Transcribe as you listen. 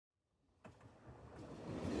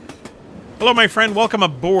Hello, my friend. Welcome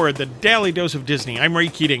aboard the Daily Dose of Disney. I'm Ray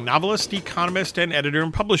Keating, novelist, economist, and editor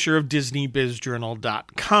and publisher of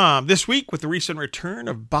DisneyBizJournal.com. This week, with the recent return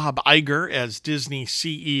of Bob Iger as Disney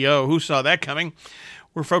CEO, who saw that coming,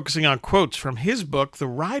 we're focusing on quotes from his book, The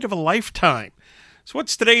Ride of a Lifetime. So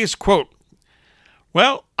what's today's quote?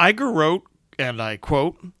 Well, Iger wrote, and I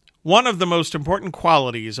quote, "One of the most important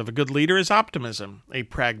qualities of a good leader is optimism, a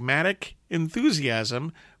pragmatic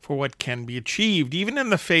enthusiasm for what can be achieved, even in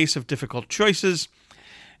the face of difficult choices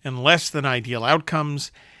and less than ideal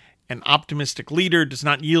outcomes. An optimistic leader does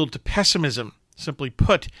not yield to pessimism. Simply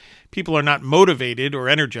put, people are not motivated or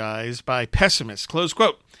energized by pessimists." Close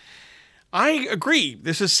quote. I agree.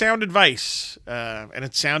 This is sound advice, and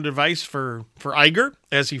it's sound advice for Iger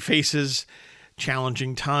as he faces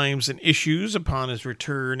challenging times and issues upon his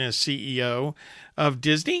return as CEO of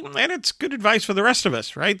Disney. And it's good advice for the rest of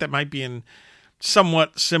us, right? That might be in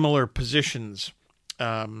somewhat similar positions.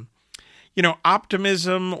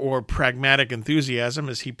 Optimism or pragmatic enthusiasm,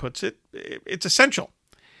 as he puts it, it's essential.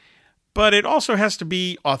 But it also has to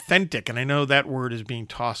be authentic. And I know that word is being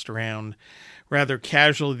tossed around rather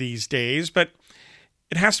casually these days, but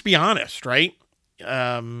it has to be honest, right?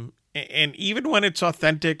 And even when it's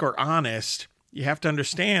authentic or honest, you have to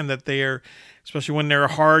understand that especially when there are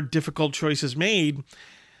hard, difficult choices made,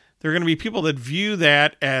 there are going to be people that view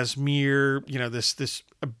that as mere, this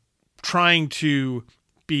trying to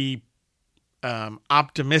be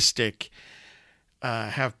optimistic,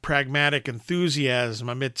 have pragmatic enthusiasm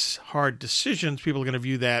amidst hard decisions. Many people are going to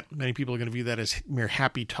view that as mere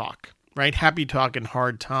happy talk, right? Happy talk in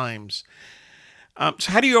hard times.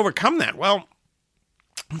 So how do you overcome that? Well,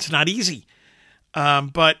 it's not easy.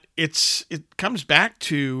 But it comes back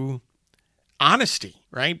to honesty,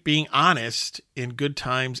 right? Being honest in good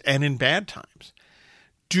times and in bad times.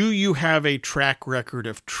 Do you have a track record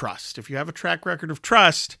of trust? If you have a track record of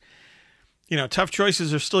trust, tough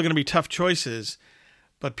choices are still going to be tough choices,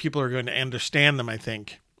 but people are going to understand them, I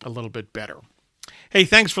think, a little bit better. Hey,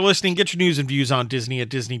 thanks for listening. Get your news and views on Disney at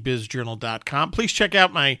DisneyBizJournal.com. Please check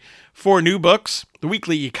out my 4 new books: The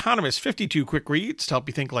Weekly Economist, 52 Quick Reads to help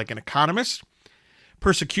you think like an economist;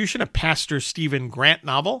 Persecution, a Pastor Stephen Grant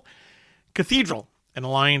novel; Cathedral, an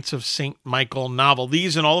Alliance of St. Michael novel.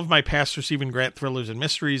 These and all of my Pastor Stephen Grant thrillers and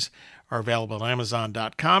mysteries are available at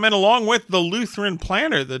Amazon.com. And along with the Lutheran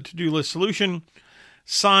Planner, the to-do list solution,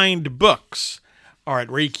 signed books are at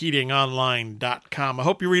RayKeatingOnline.com. I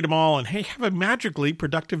hope you read them all, and hey, have a magically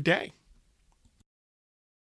productive day.